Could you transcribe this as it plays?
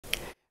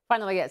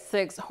Finally at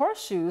 6,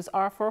 horseshoes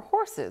are for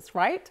horses,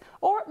 right?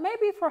 Or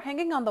maybe for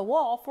hanging on the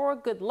wall for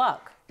good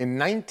luck. In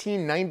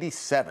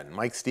 1997,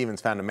 Mike Stevens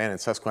found a man in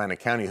Susquehanna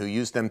County who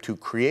used them to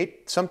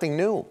create something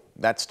new.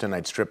 That's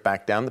tonight's trip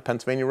back down the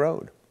Pennsylvania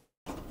Road.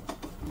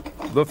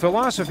 The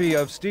philosophy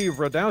of Steve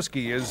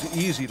Radowski is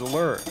easy to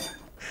learn.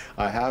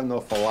 I have no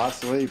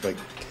philosophy, but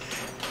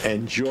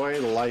enjoy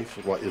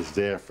life, what is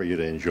there for you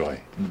to enjoy.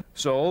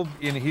 So,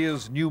 in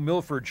his New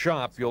Milford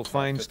shop, you'll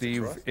find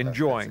Steve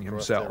enjoying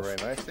himself.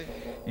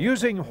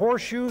 Using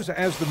horseshoes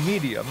as the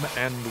medium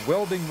and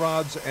welding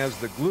rods as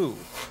the glue,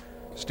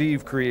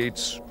 Steve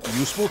creates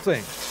useful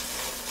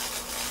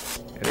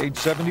things. At age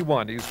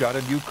 71, he's got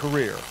a new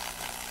career.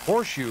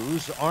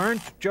 Horseshoes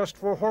aren't just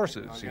for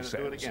horses, he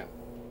says.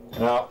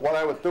 Now, what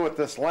I would do with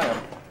this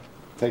lamp,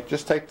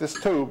 just take this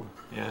tube.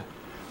 Yeah.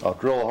 I'll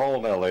drill a hole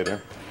in there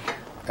later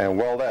and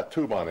weld that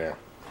tube on there.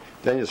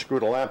 Then you screw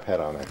the lamp head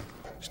on there.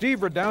 Steve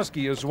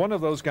Radowski is one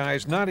of those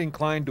guys not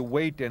inclined to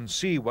wait and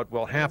see what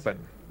will happen.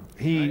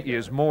 He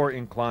is more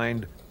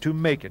inclined to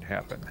make it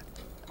happen.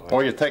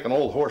 Or you take an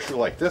old horseshoe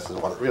like this is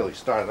what it really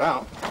started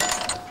out.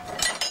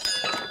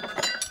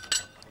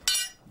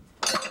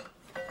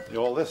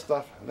 All this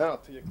stuff.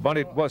 But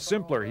it was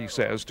simpler, he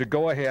says, to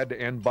go ahead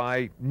and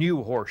buy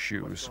new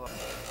horseshoes.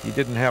 He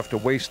didn't have to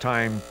waste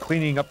time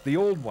cleaning up the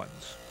old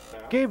ones.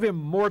 Gave him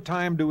more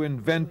time to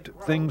invent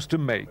things to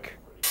make.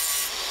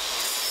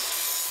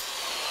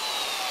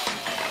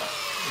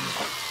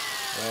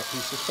 That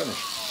piece is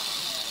finished.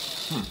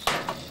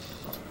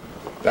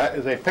 That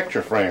is a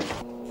picture frame.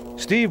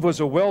 Steve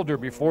was a welder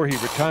before he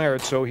retired,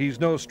 so he's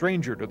no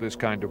stranger to this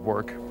kind of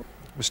work.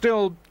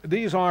 Still,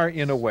 these are,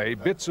 in a way,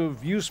 bits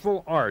of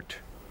useful art.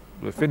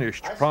 The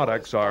finished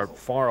products are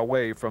far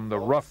away from the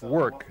rough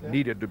work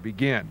needed to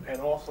begin.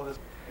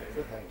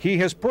 He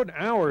has put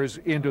hours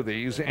into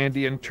these, and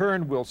in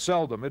turn will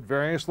sell them at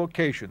various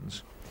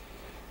locations.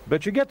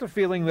 But you get the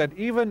feeling that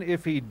even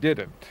if he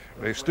didn't,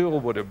 they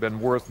still would have been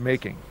worth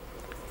making.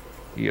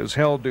 He has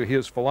held to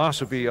his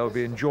philosophy of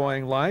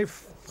enjoying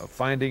life, of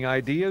finding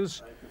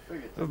ideas,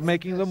 of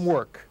making them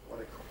work.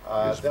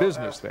 His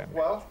business, then,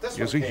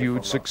 is a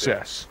huge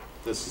success.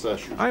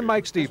 I'm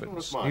Mike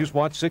Stevens, News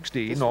Watch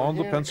 16 on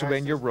the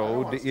Pennsylvania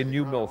Road in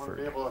New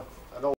Milford.